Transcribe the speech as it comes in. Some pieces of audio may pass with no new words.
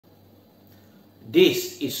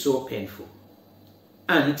This is so painful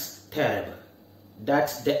and terrible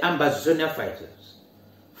that the Ambazonian fighters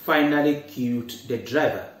finally killed the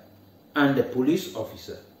driver and the police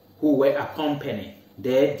officer who were accompanying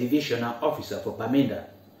the divisional officer for Bamenda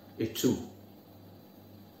II,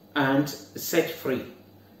 and set free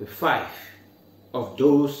 5 of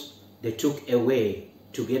those they took away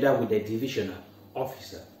together with the divisional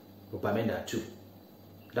officer for Bamenda II.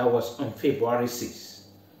 That was on February 6,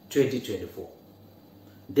 2024.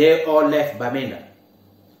 They all left Bamenda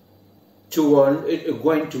to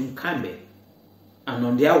going to Kambe, and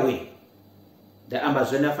on their way, the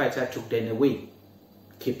Ambazonian fighter took them away,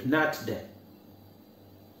 kidnapped them.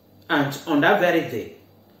 And on that very day,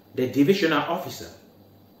 the divisional officer,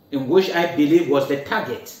 in which I believe was the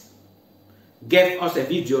target, gave us a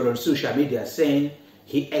video on social media saying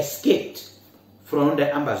he escaped from the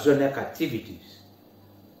Ambazonian captivities.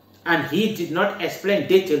 And he did not explain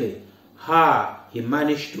detailedly how he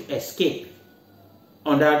managed to escape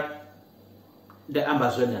under the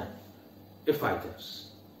Ambazonian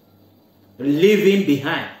fighters, leaving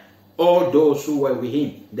behind all those who were with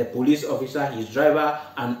him, the police officer, his driver,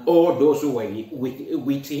 and all those who were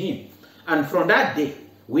with him. And from that day,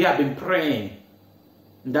 we have been praying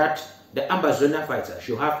that the Ambazonian fighters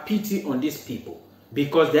should have pity on these people,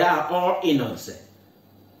 because they are all innocent.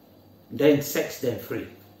 Then set them free.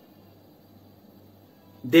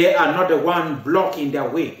 They are not the one blocking their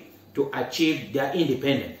way to achieve their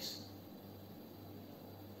independence.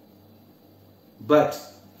 But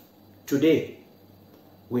today,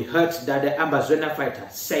 we heard that the Ambazonian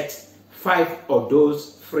fighters set 5 of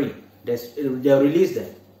those free. They released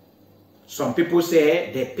them. Some people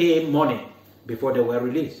say they pay money before they were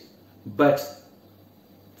released. But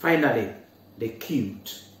finally, they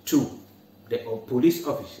killed 2, the police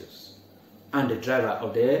officers and the driver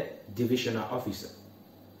of the divisional officer.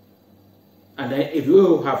 And then if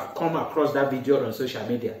you have come across that video on social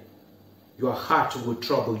media, your heart will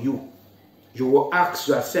trouble you. You will ask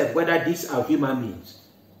yourself whether these are human beings.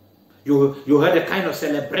 You heard the kind of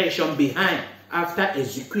celebration behind after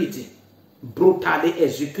brutally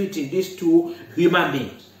executing these 2 human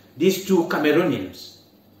beings, these 2 Cameroonians.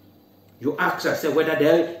 You ask yourself whether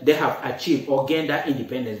they have achieved or gained that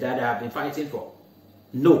independence that they have been fighting for.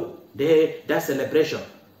 No, that celebration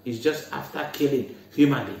is just after killing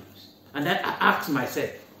human beings. And then I ask myself,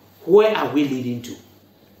 where are we leading to?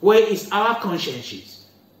 Where is our conscience?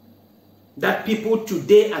 That people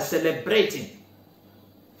today are celebrating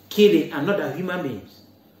killing another human beings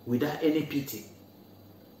without any pity.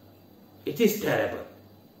 It is terrible.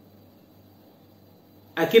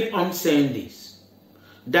 I keep on saying this,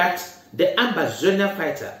 that the Ambazonian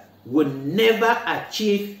fighter will never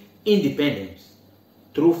achieve independence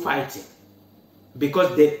through fighting,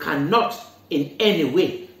 because they cannot in any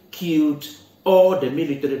way kill all the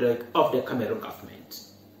military of the Cameroon government.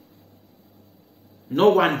 No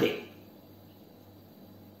one day.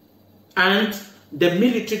 And the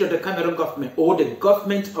military of the Cameroon government or the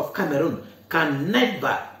government of Cameroon can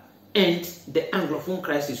never end the Anglophone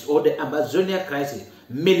crisis or the Ambazonian crisis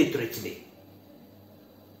militarily.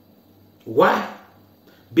 Why?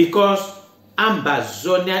 Because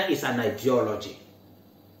Ambazonia is an ideology.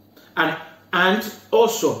 And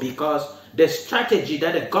also because the strategy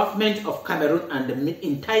that the government of Cameroon and the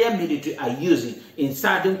entire military are using in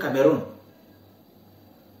southern Cameroon,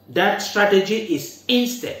 that strategy is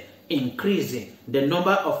instead increasing the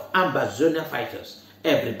number of Ambazonian fighters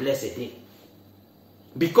every blessed day.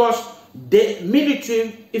 Because the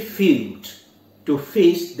military failed to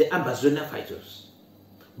face the Ambazonian fighters,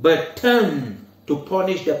 but turned to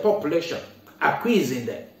punish the population, accusing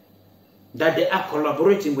them that they are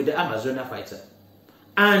collaborating with the Ambazonian fighter.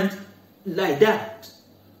 And like that,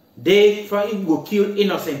 they will kill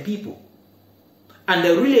innocent people. And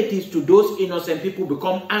the relatives to those innocent people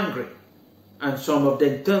become angry. And some of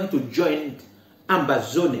them turn to join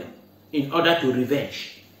Ambazonia in order to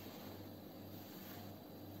revenge.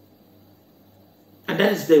 And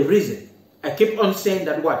that is the reason I keep on saying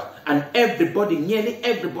that what? And everybody, nearly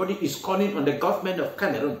everybody is calling on the government of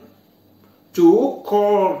Cameroon to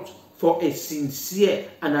call for a sincere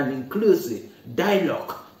and an inclusive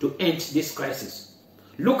dialogue to end this crisis.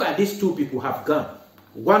 Look at these 2 people have gone.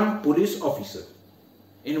 One police officer,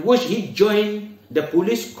 in which he joined the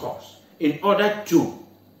police force in order to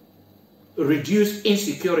reduce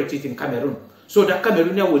insecurity in Cameroon, so that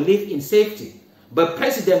Cameroonians will live in safety. But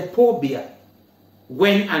President Paul Biya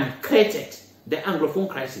went and created the Anglophone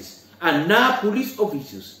crisis. And now police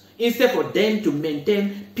officers, instead for them to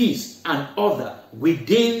maintain peace and order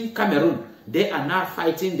within Cameroon, they are now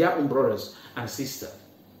fighting their own brothers and sisters.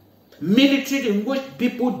 military in which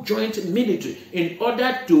people joined military in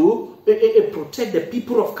order to protect the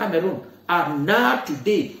people of Cameroon are now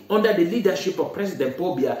today under the leadership of President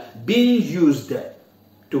Paul Biya being used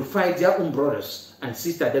to fight their own brothers and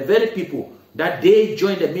sisters, the very people that they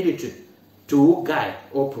joined the military to guide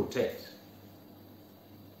or protect.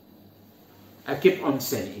 I keep on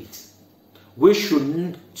saying it. We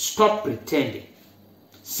should stop pretending.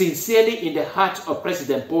 Sincerely, in the heart of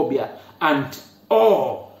President Paul Biya and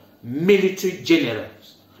all military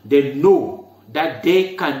generals, they know that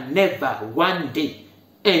they can never one day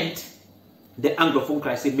end the Anglophone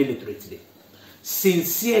crisis militarily.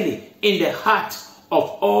 Sincerely, in the heart of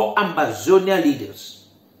all Ambazonian leaders,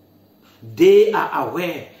 they are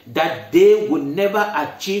aware that they will never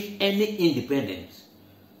achieve any independence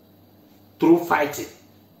through fighting.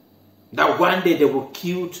 That one day they will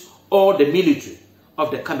kill all the military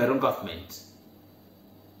of the Cameroon government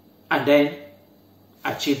and then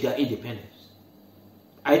achieve their independence.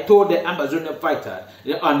 I told the Ambazonian fighters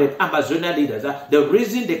and the Ambazonian leaders that the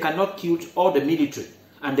reason they cannot kill all the military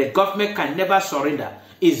and the government can never surrender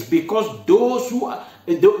is because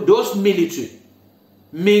those military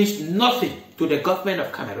means nothing to the government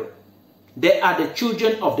of Cameroon. They are the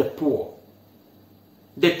children of the poor,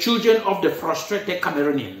 the children of the frustrated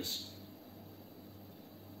Cameroonians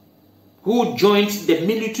who joined the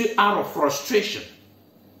military out of frustration.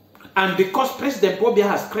 And because President Paul Biya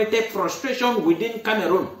has created frustration within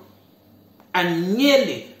Cameroon, and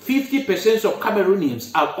nearly 50% of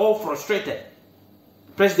Cameroonians are all frustrated,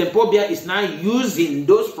 President Paul Biya is now using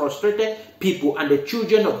those frustrated people and the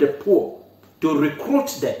children of the poor to recruit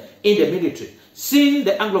them in the military. Since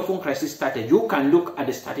the Anglophone crisis started, you can look at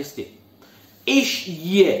the statistics. Each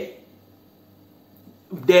year,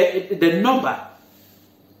 the number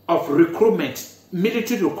of recruitment,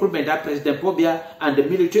 military recruitment that President Paul Biya and the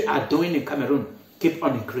military are doing in Cameroon keep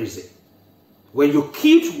on increasing. When you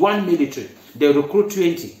kill one military, they recruit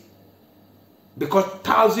 20. Because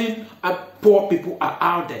thousands of poor people are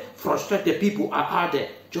out there, frustrated people are out there,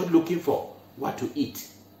 just looking for what to eat.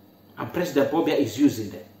 And President Paul Biya is using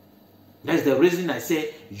them. That's the reason I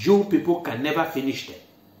say you people can never finish them.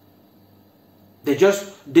 The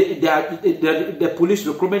police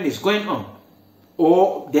recruitment is going on,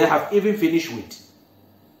 or they have even finished with.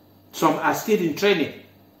 Some are still in training.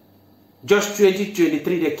 Just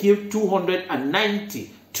 2023, they killed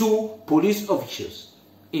 292 police officers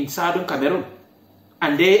in southern Cameroon.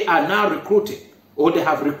 And they are now recruiting, or they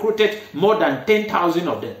have recruited more than 10,000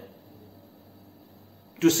 of them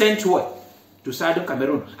to send to what? To southern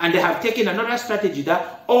Cameroon. And they have taken another strategy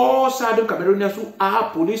that all southern Cameroonians who are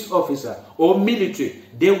police officers or military,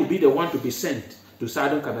 they will be the one to be sent to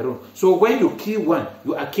southern Cameroon. So when you kill one,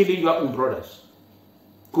 you are killing your own brothers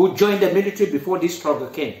who joined the military before this struggle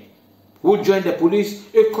came, who joined the police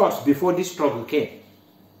corps before this struggle came.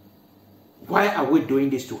 Why are we doing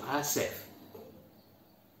this to ourselves?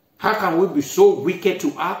 How can we be so wicked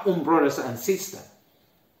to our own brothers and sisters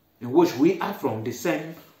in which we are from the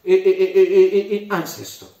same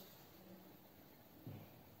ancestor?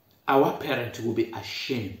 Our parents will be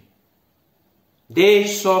ashamed. They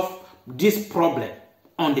solved this problem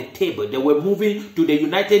on the table. They were moving to the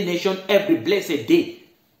United Nations every blessed day.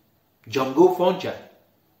 Django Fonja,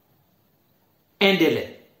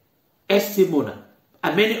 Endele, Estimona,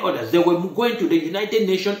 and many others. They were going to the United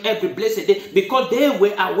Nations every blessed day because they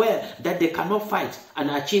were aware that they cannot fight and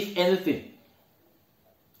achieve anything.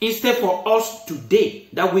 Instead for us today,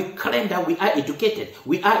 that we claim that we are educated,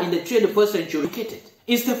 we are in the 21st century educated.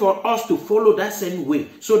 Instead for us to follow that same way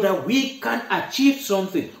so that we can achieve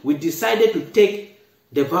something, we decided to take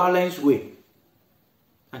the violence way.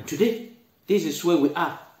 And today, this is where we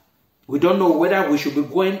are. We don't know whether we should be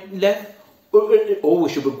going left or we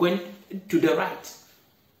should be going to the right.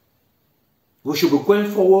 We should be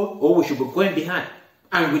going forward or we should be going behind.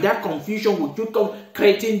 And with that confusion, we keep on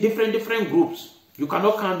creating different groups. You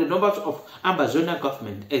cannot count the numbers of Ambazonian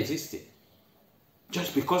government existing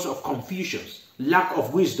just because of confusions, lack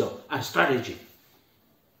of wisdom and strategy.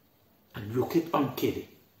 And you keep on killing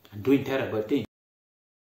and doing terrible things.